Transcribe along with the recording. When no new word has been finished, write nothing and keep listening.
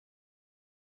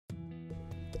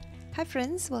Hi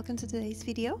friends, welcome to today's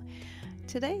video.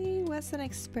 Today was an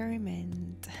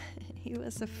experiment. It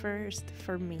was a first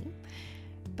for me,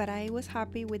 but I was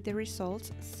happy with the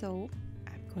results, so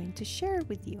I'm going to share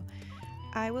with you.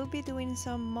 I will be doing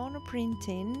some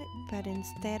monoprinting, but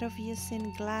instead of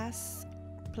using glass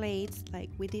plates like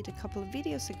we did a couple of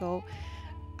videos ago,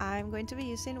 I'm going to be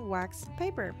using wax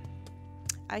paper.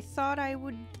 I thought I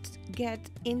would get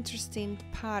interesting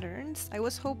patterns. I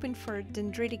was hoping for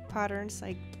dendritic patterns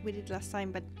like we did last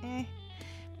time, but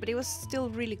it was still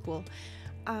really cool.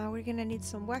 We're gonna need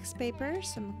some wax paper,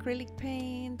 some acrylic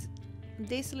paint,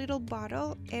 this little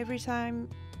bottle. Every time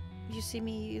you see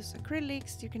me use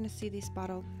acrylics, you're gonna see this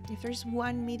bottle. If there's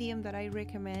one medium that I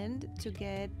recommend to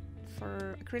get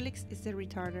for acrylics, is the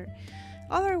Retarder.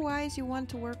 Otherwise, you want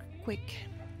to work quick,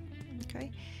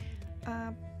 okay?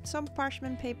 Some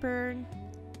parchment paper.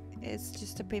 It's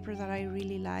just a paper that I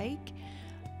really like.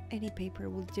 Any paper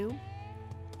will do.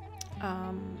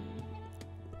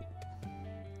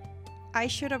 I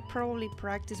should have probably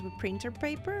practiced with printer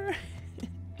paper,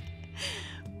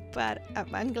 but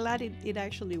I'm glad it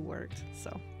actually worked.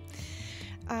 So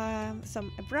a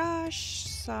brush,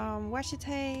 some washi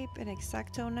tape, an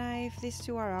Exacto knife. These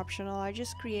two are optional. I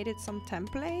just created some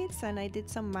templates and I did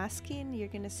some masking. You're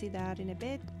gonna see that in a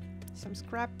bit. Some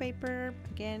scrap paper,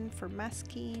 again for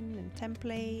masking and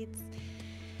templates,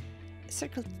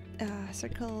 circle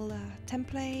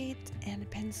template, and a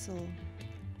pencil,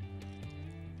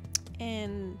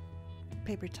 and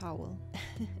paper towel,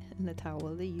 and the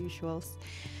towel, the usuals.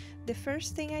 The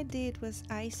first thing I did was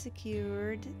I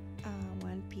secured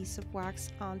one piece of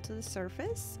wax onto the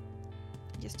surface,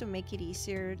 just to make it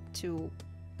easier to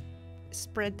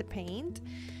spread the paint.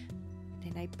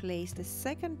 Then I placed the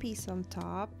second piece on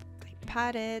top.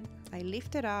 Patted, I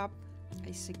lifted up,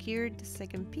 I secured the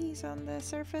second piece on the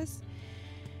surface,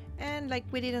 and like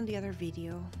we did on the other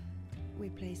video, we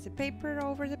placed the paper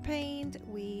over the paint.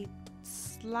 We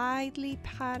slightly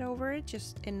pat over it,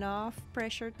 just enough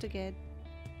pressure to get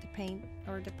the paint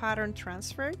or the pattern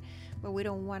transferred, but we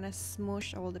don't want to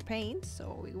smush all the paint,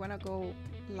 so we want to go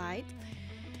light.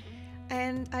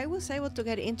 And I was able to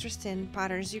get interesting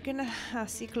patterns. You're gonna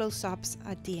see close-ups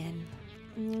at the end.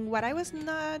 What I was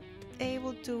not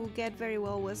able to get very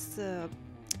well was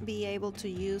be able to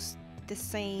use the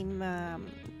same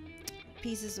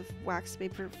pieces of wax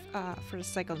paper for the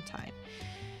second time.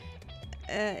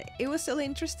 It was still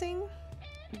interesting,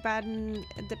 but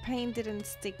the paint didn't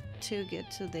stick too good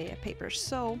to the paper.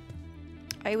 So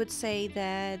I would say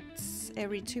that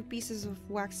every 2 pieces of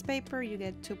wax paper you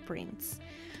get 2 prints.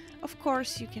 Of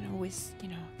course, you can always,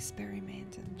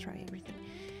 experiment and try everything.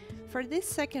 For this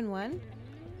second one,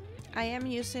 I am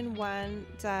using one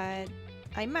that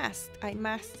I masked. I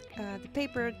masked the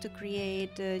paper to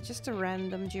create just a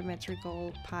random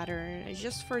geometrical pattern,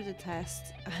 just for the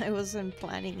test. I wasn't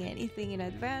planning anything in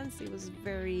advance. It was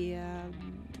very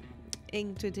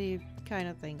intuitive kind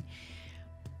of thing.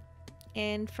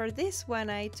 And for this one,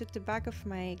 I took the back of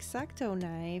my Exacto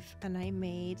knife and I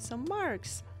made some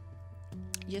marks,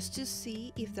 just to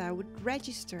see if that would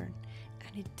register.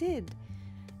 And it did.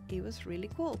 It was really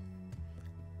cool.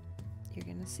 You're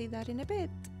gonna see that in a bit.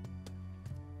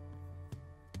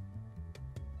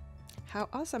 How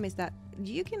awesome is that?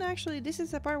 You can actually, this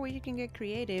is the part where you can get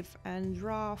creative and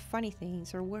draw funny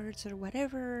things or words or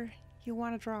whatever you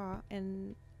want to draw,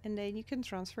 and then you can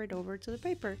transfer it over to the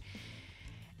paper.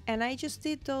 And I just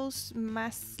did those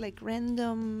masks, like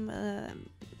random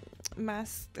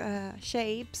mask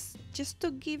shapes, just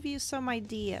to give you some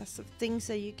ideas of things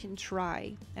that you can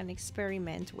try and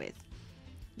experiment with.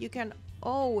 You can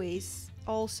always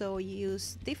also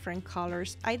use different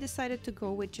colors. I decided to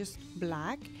go with just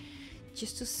black,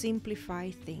 just to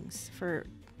simplify things,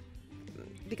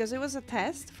 because it was a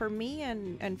test for me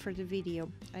and for the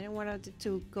video. I don't want it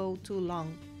to go too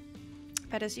long,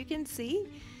 but as you can see,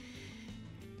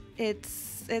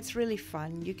 it's really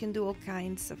fun. You can do all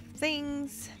kinds of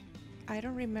things. I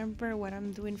don't remember what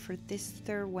I'm doing for this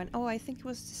third one. Oh, I think it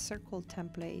was the circle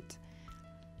template.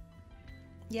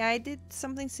 Yeah, I did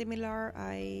something similar.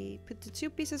 I put the 2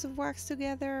 pieces of wax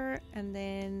together, and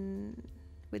then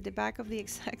with the back of the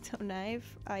Exacto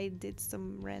knife, I did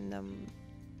some random,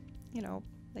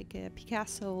 like a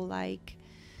Picasso-like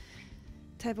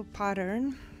type of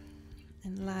pattern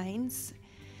and lines.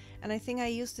 And I think I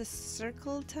used the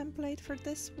circle template for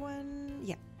this one.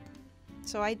 Yeah.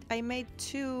 So I made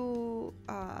 2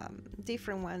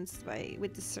 different ones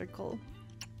with the circle.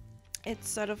 It's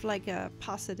sort of like a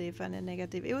positive and a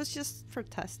negative. It was just for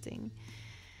testing.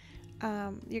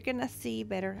 You're gonna see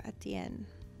better at the end.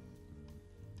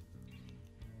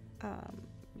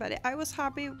 But I was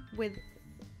happy with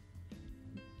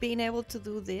being able to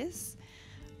do this.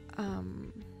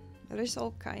 There's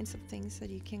all kinds of things that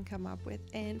you can come up with.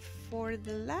 And for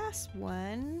the last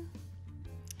one,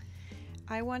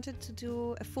 I wanted to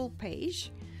do a full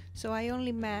page, so I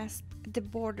only masked the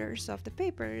borders of the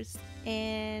papers,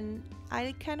 and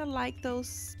I kind of like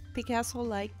those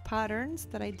Picasso-like patterns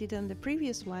that I did on the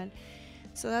previous one,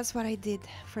 so that's what I did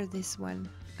for this one.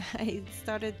 I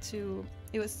started to,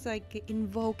 it was like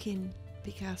invoking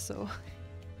Picasso.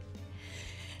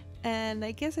 And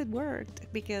I guess it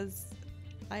worked because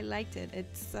I liked it.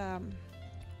 It's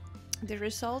the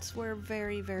results were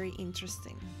very, very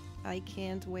interesting. I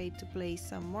can't wait to play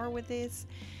some more with this.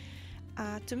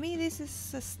 To me, this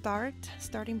is a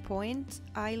starting point.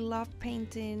 I love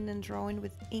painting and drawing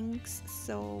with inks,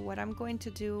 so what I'm going to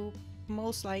do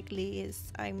most likely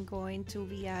is I'm going to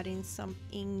be adding some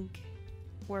ink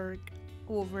work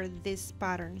over this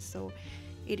pattern, so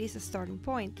it is a starting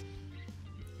point.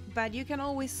 But you can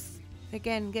always,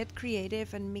 again, get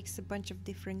creative and mix a bunch of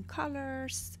different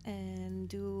colors and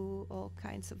do all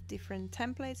kinds of different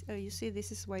templates. Oh, you see,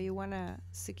 this is why you want to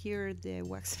secure the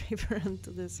wax paper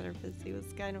onto the surface. It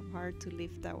was kind of hard to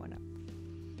lift that one up.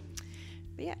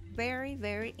 But yeah, very,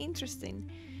 very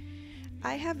interesting.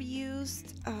 I have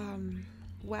used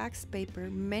wax paper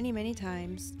many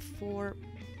times for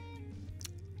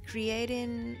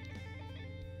creating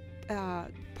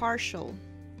partial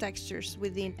textures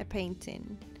within a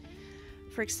painting.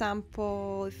 For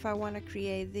example, if I want to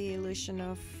create the illusion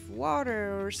of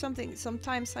water or something,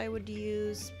 sometimes I would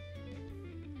use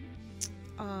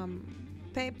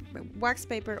wax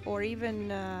paper or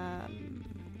even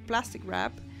plastic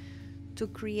wrap to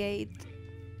create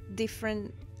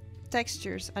different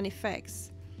textures and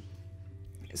effects.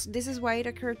 So this is why it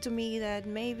occurred to me that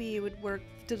maybe it would work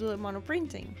to do the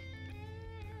monoprinting.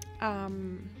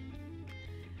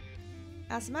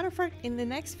 As a matter of fact, in the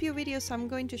next few videos, I'm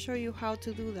going to show you how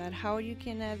to do that, how you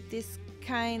can add this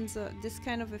kind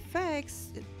of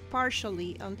effects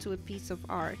partially onto a piece of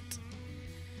art.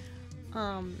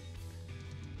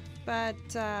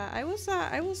 But I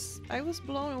was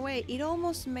blown away. It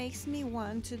almost makes me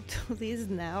want to do this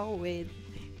now with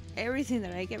everything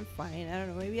that I can find. I don't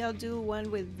know, maybe I'll do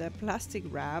one with the plastic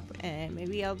wrap, and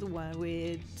maybe I'll do one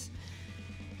with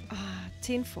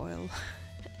tin foil.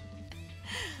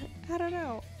 I don't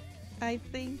know. I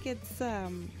think it's a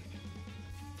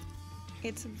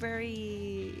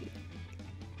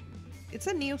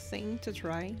new thing to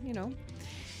try, you know.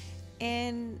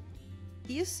 And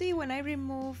you see, when I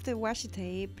remove the washi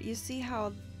tape, you see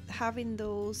how having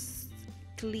those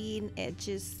clean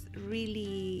edges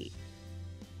really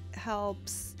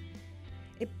helps.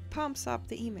 It pumps up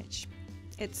the image.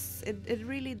 It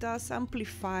really does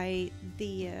amplify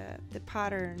the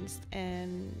patterns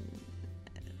and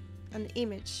an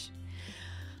image.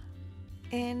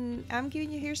 And I'm giving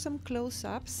you here some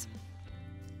close-ups,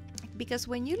 because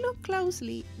when you look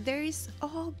closely, there is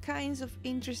all kinds of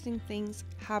interesting things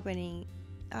happening.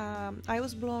 I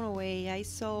was blown away. I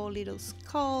saw little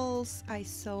skulls, I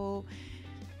saw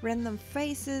random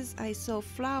faces, I saw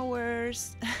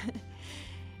flowers,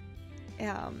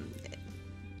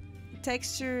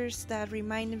 textures that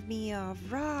reminded me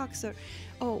of rocks. Or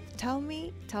oh, tell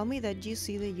me that you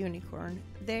see the unicorn.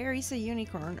 There is a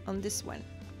unicorn on this one.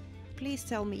 Please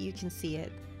tell me you can see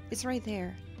it. It's right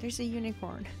there. There's a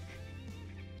unicorn.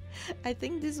 I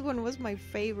think this one was my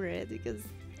favorite because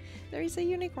there is a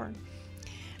unicorn.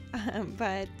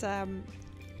 But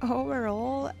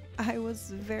overall, I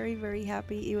was very, very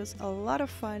happy. It was a lot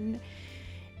of fun,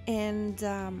 and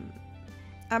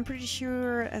I'm pretty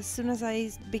sure as soon as I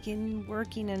begin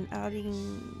working and adding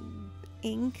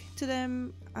ink to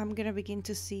them, I'm gonna begin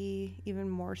to see even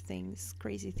more things,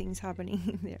 crazy things happening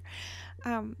in there.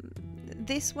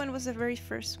 This one was the very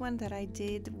first one that I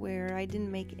did where I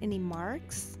didn't make any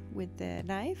marks with the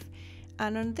knife,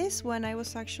 and on this one I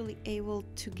was actually able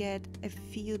to get a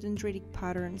few dendritic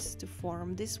patterns to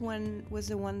form. This one was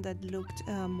the one that looked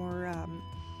more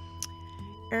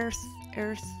earthly.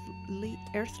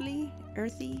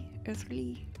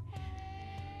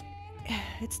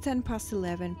 It's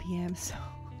 10:11 p.m. so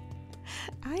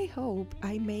I hope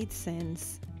I made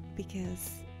sense,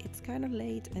 because it's kind of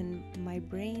late and my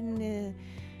brain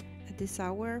at this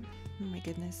hour, oh my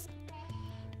goodness.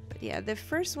 But yeah, the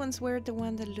first ones were the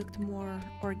one that looked more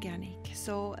organic,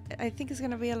 so I think it's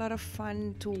gonna be a lot of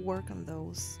fun to work on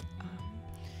those.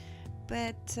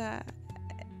 But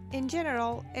in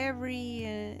general,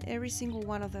 every single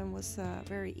one of them was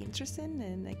very interesting,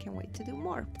 and I can't wait to do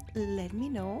more. Let me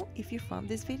know if you found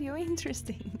this video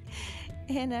interesting,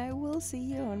 and I will see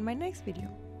you on my next video.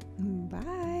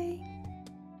 Bye!